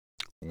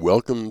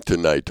Welcome to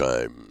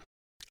Nighttime.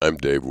 I'm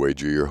Dave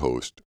Wager, your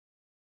host.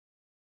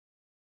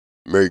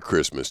 Merry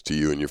Christmas to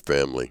you and your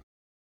family.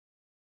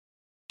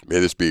 May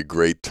this be a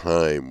great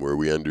time where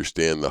we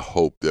understand the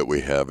hope that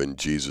we have in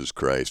Jesus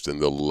Christ and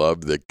the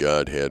love that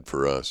God had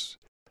for us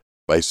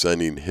by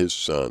sending His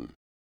Son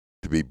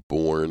to be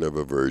born of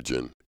a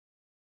virgin,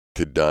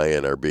 to die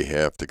on our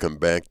behalf, to come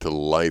back to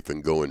life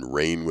and go and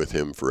reign with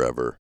Him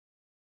forever.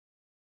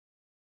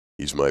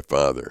 He's my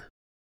Father,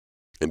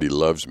 and He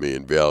loves me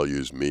and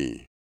values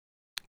me.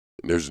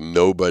 There's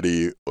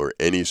nobody or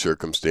any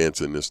circumstance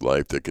in this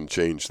life that can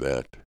change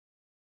that.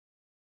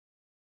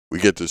 We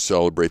get to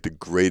celebrate the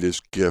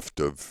greatest gift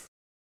of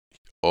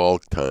all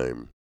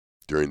time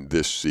during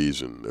this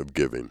season of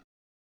giving.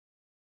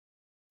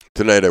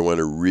 Tonight I want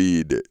to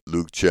read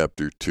Luke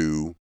chapter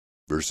 2,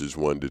 verses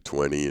 1 to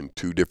 20 in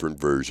two different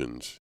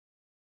versions.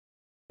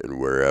 And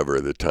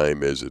wherever the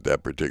time is at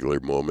that particular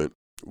moment,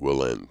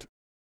 we'll end.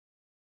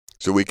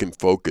 So we can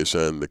focus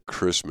on the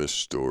Christmas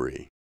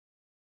story.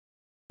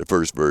 The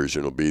first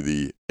version will be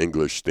the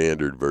English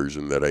Standard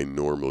Version that I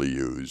normally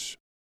use.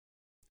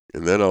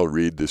 And then I'll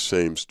read the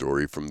same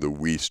story from the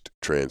Wuest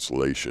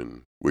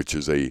translation, which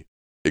is a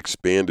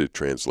expanded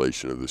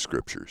translation of the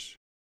Scriptures.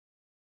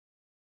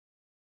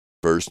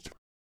 First,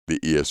 the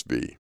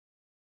ESV.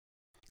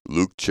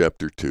 Luke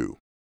chapter 2.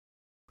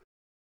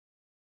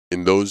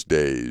 In those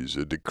days,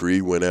 a decree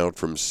went out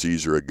from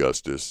Caesar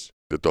Augustus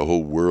that the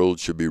whole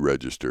world should be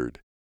registered.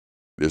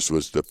 This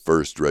was the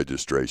first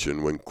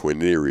registration when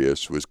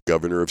Quirinius was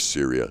governor of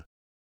Syria,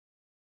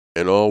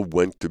 and all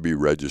went to be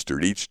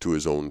registered, each to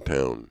his own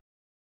town.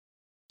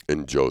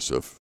 And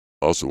Joseph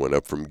also went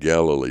up from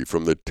Galilee,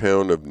 from the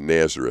town of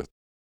Nazareth,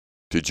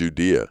 to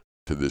Judea,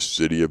 to the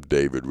city of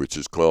David, which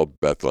is called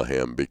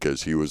Bethlehem,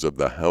 because he was of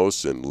the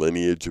house and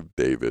lineage of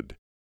David,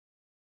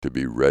 to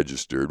be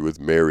registered with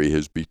Mary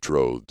his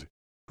betrothed,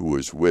 who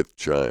was with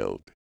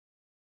child.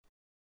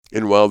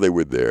 And while they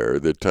were there,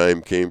 the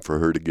time came for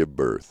her to give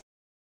birth.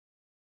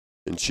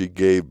 And she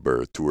gave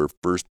birth to her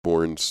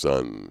firstborn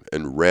son,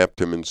 and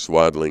wrapped him in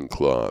swaddling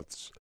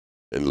cloths,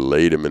 and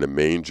laid him in a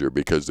manger,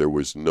 because there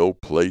was no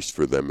place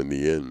for them in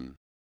the inn.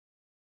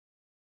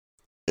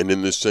 And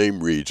in the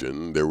same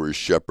region there were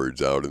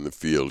shepherds out in the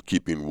field,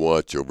 keeping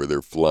watch over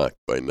their flock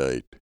by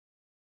night.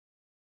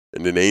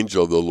 And an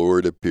angel of the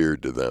Lord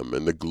appeared to them,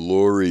 and the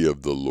glory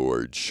of the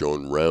Lord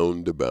shone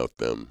round about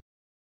them,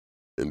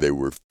 and they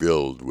were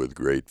filled with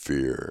great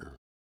fear.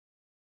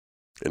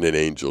 And an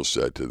angel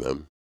said to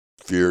them,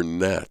 Fear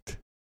not,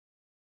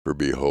 for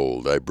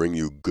behold, I bring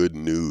you good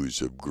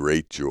news of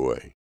great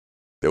joy,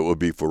 that will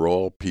be for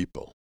all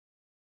people.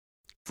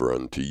 For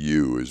unto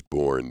you is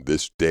born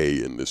this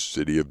day in the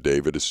city of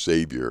David a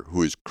Savior,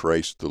 who is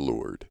Christ the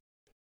Lord.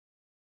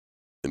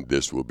 And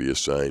this will be a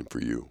sign for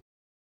you.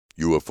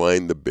 You will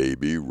find the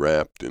baby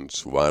wrapped in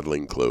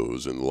swaddling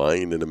clothes and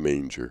lying in a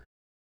manger.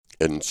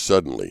 And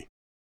suddenly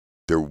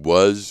there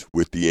was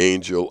with the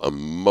angel a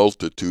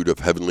multitude of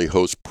heavenly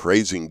hosts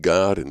praising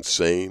God and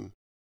saying,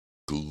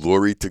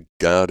 Glory to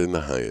God in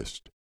the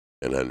highest,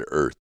 and on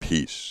earth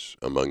peace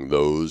among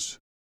those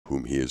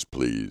whom he is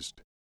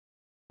pleased.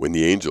 When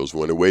the angels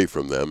went away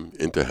from them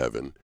into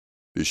heaven,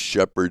 the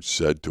shepherds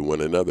said to one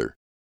another,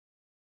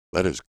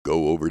 Let us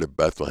go over to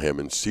Bethlehem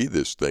and see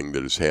this thing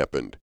that has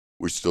happened,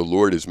 which the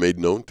Lord has made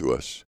known to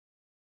us.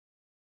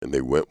 And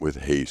they went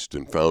with haste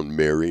and found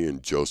Mary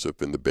and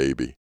Joseph and the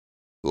baby,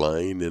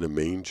 lying in a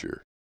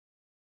manger.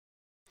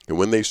 And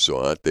when they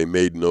saw it, they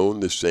made known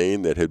the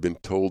saying that had been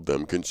told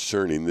them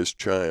concerning this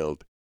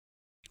child.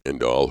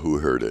 And all who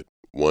heard it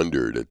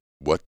wondered at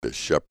what the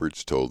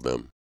shepherds told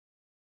them.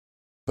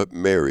 But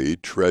Mary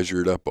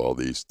treasured up all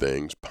these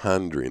things,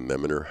 pondering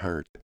them in her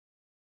heart.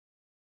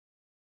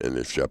 And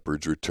the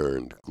shepherds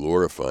returned,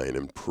 glorifying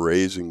and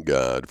praising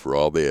God for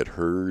all they had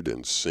heard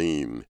and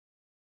seen,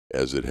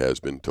 as it has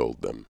been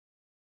told them.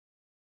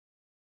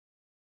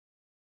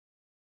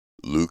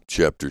 Luke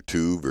chapter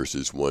 2,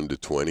 verses 1 to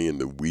 20 in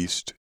the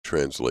Wuest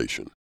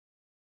translation.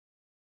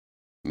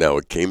 Now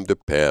it came to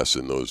pass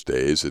in those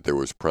days that there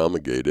was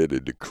promulgated a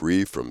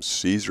decree from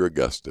Caesar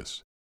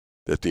Augustus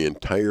that the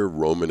entire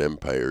Roman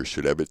Empire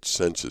should have its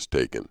census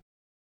taken.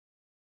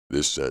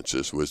 This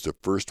census was the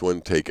first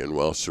one taken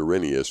while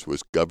Quirinius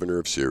was governor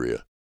of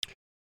Syria,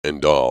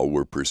 and all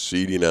were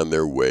proceeding on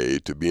their way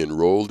to be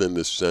enrolled in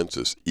the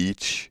census,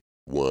 each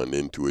one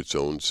into its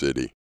own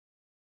city.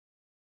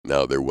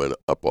 Now there went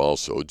up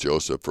also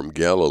Joseph from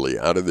Galilee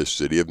out of the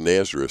city of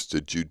Nazareth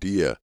to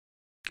Judea,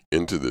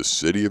 into the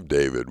city of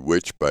David,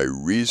 which by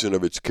reason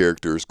of its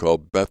character is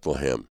called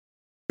Bethlehem,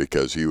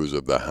 because he was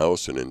of the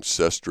house and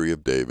ancestry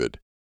of David,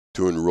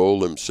 to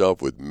enroll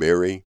himself with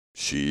Mary,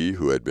 she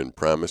who had been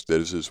promised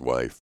as his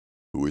wife,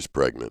 who was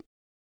pregnant.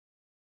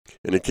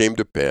 And it came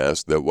to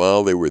pass that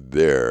while they were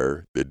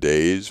there, the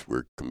days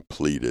were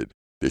completed,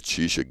 that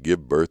she should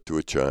give birth to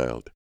a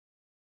child.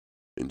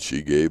 And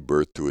she gave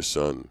birth to a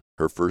son,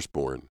 her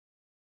firstborn.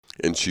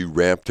 And she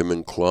wrapped him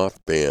in cloth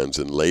bands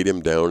and laid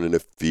him down in a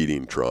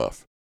feeding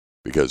trough,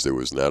 because there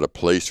was not a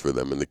place for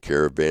them in the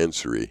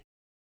caravanserai.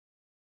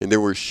 And there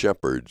were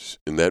shepherds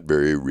in that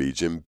very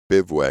region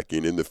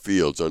bivouacking in the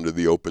fields under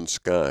the open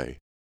sky,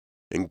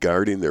 and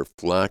guarding their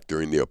flock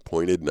during the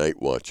appointed night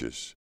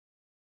watches.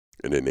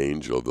 And an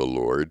angel of the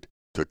Lord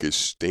took his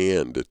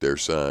stand at their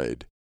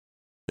side.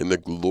 And the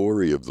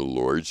glory of the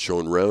Lord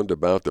shone round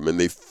about them, and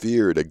they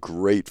feared a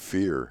great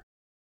fear.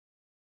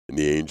 And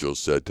the angel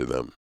said to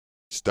them,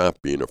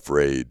 "Stop being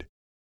afraid,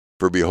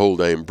 for behold,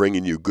 I am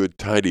bringing you good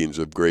tidings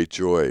of great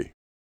joy,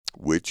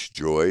 which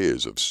joy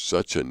is of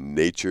such a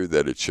nature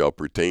that it shall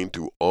pertain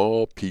to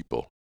all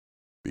people,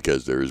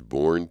 because there is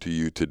born to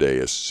you today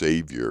a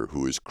Savior,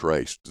 who is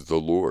Christ the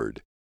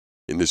Lord,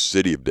 in the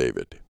city of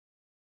David.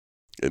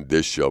 And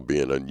this shall be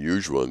an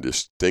unusual and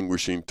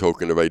distinguishing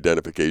token of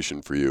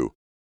identification for you.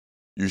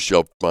 You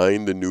shall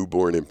find the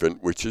newborn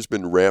infant, which has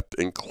been wrapped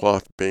in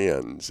cloth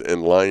bands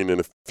and lying in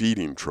a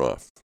feeding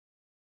trough."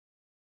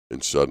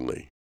 And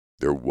suddenly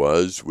there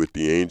was with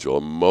the angel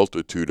a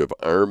multitude of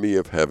army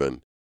of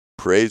heaven,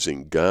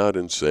 praising God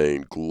and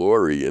saying,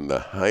 "Glory in the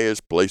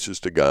highest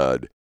places to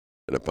God,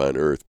 and upon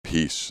earth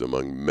peace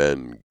among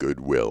men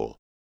goodwill."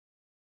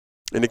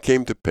 And it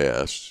came to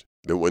pass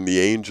that when the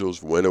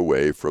angels went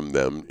away from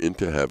them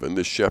into heaven,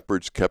 the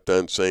shepherds kept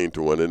on saying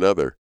to one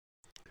another,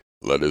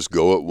 "Let us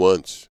go at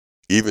once,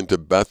 even to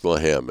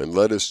Bethlehem, and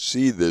let us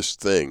see this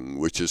thing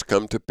which has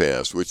come to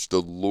pass, which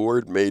the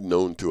Lord made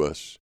known to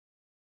us."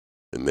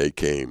 And they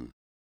came,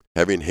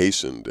 having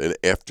hastened, and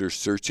after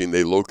searching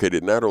they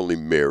located not only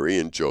Mary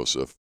and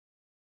Joseph,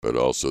 but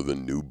also the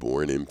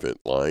newborn infant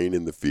lying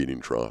in the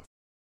feeding trough.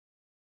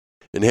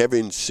 And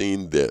having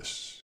seen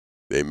this,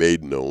 they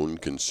made known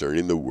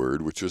concerning the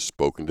word which was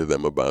spoken to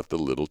them about the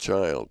little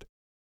child.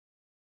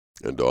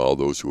 And all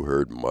those who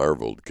heard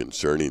marveled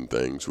concerning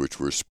things which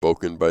were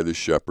spoken by the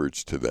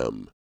shepherds to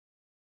them.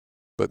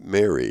 But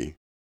Mary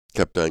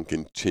kept on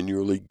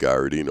continually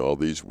guarding all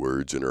these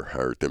words in her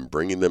heart, and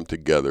bringing them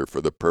together for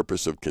the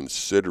purpose of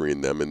considering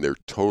them in their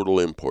total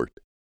import.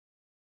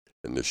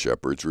 And the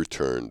shepherds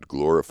returned,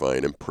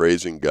 glorifying and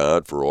praising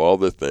God for all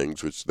the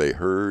things which they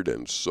heard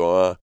and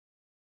saw,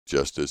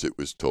 just as it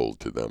was told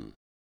to them.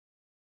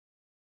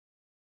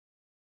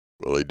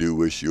 Well, I do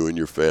wish you and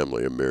your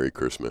family a Merry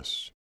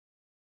Christmas.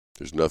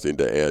 There's nothing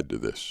to add to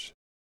this.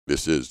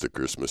 This is the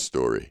Christmas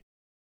story.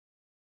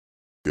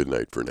 Good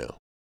night for now.